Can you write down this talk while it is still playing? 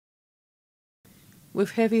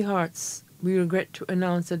With heavy hearts, we regret to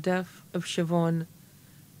announce the death of Shervon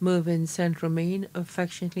Mervin St. Romain,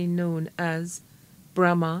 affectionately known as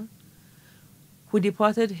Brahma, who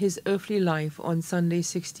departed his earthly life on Sunday,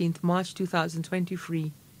 16th March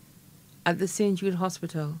 2023, at the St. Jude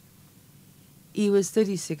Hospital. He was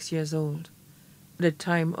 36 years old. At the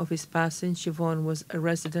time of his passing, Shervon was a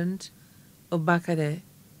resident of Bacadais,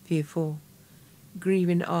 Vieux.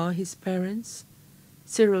 Grieving are his parents,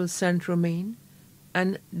 Cyril St. Romain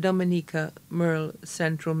and Dominica Merle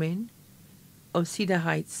St. Romain of Cedar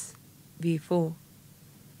Heights, Vieux.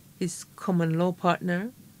 His common law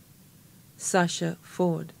partner, Sasha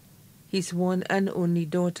Ford. His one and only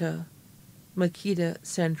daughter, Makeda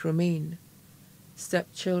St. Romain.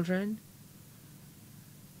 Stepchildren,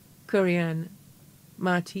 Kurian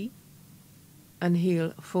Marty and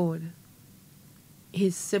Hale Ford.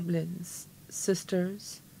 His siblings,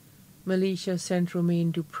 sisters, Militia St.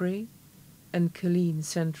 Romain Dupré and Colleen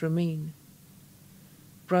St. Romain.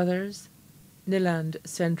 Brothers, Niland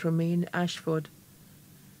St. Romain Ashford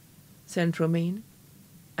St. Romain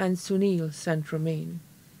and Sunil St. Romain.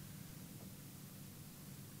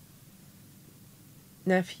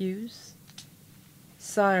 Nephews,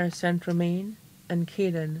 Sire St. Romain and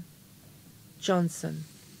Caden Johnson.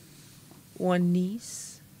 One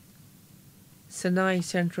niece, Sanai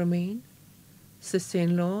St. Romain,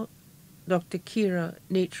 sister-in-law, Dr. Kira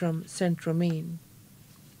Natram St. Romain.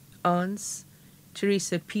 Aunts,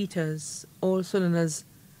 Teresa Peters, also known as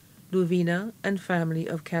Luvina and family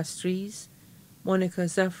of Castries. Monica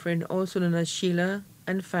Zephyrin, also known as Sheila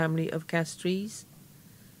and family of Castries.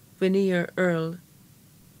 Veneer Earl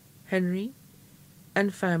Henry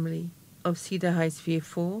and family of Cedar Heights,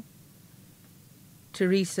 Vieux.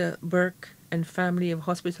 Teresa Burke and family of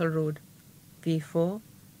Hospital Road, Vieux.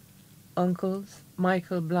 Uncles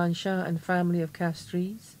Michael Blanchard and family of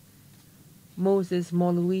Castries. Moses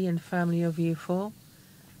Molloy and family of Vieux.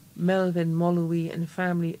 Melvin Molloy and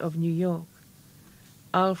family of New York.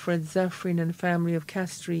 Alfred Zephyrin and family of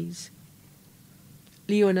Castries.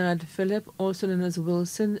 Leonard Philip, also known as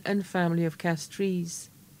Wilson and family of Castries.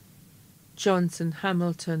 Johnson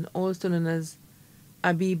Hamilton, also known as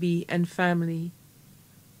Abibi and family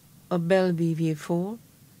of Bellevue, Vieux.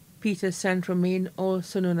 Peter St. Romain,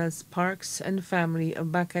 also known as Parks and family of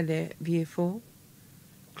Bacadais, Vieux.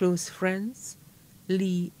 Close friends,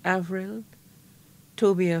 Lee Avril,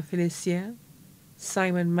 Tobia Felicia,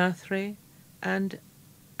 Simon Mathre, and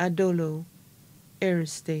Adolo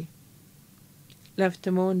Eriste.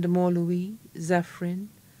 Leftemont de Montlouis, Zephyrin,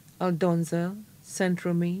 Aldonza, St.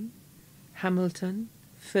 Romain, Hamilton,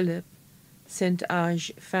 Philip, St.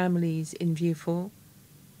 Age families in Vieux.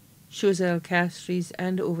 Chosel Castries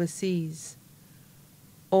and overseas.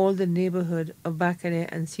 All the neighborhood of Bacadais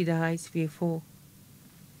and Cedar Heights, Vieux.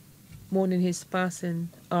 Mourning his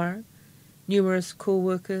passing are numerous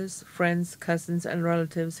co-workers, friends, cousins, and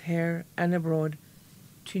relatives here and abroad,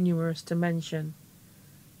 too numerous to mention.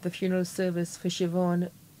 The funeral service for Shervon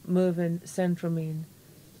Mervin St. Romain,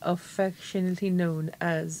 affectionately known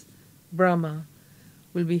as Brahma,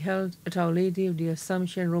 will be held at Our Lady of the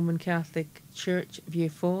Assumption Roman Catholic Church,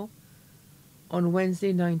 Vieux, on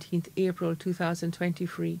Wednesday, 19th April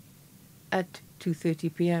 2023 at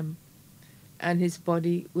 2:30 p.m., and his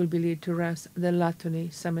body will be laid to rest at the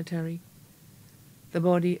Latone Cemetery. The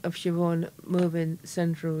body of Shervon Mervin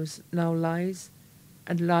St. Rose now lies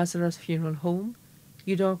at Lazarus Funeral Home,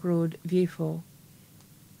 Udog Road, Vieux.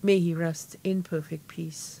 May he rest in perfect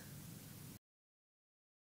peace.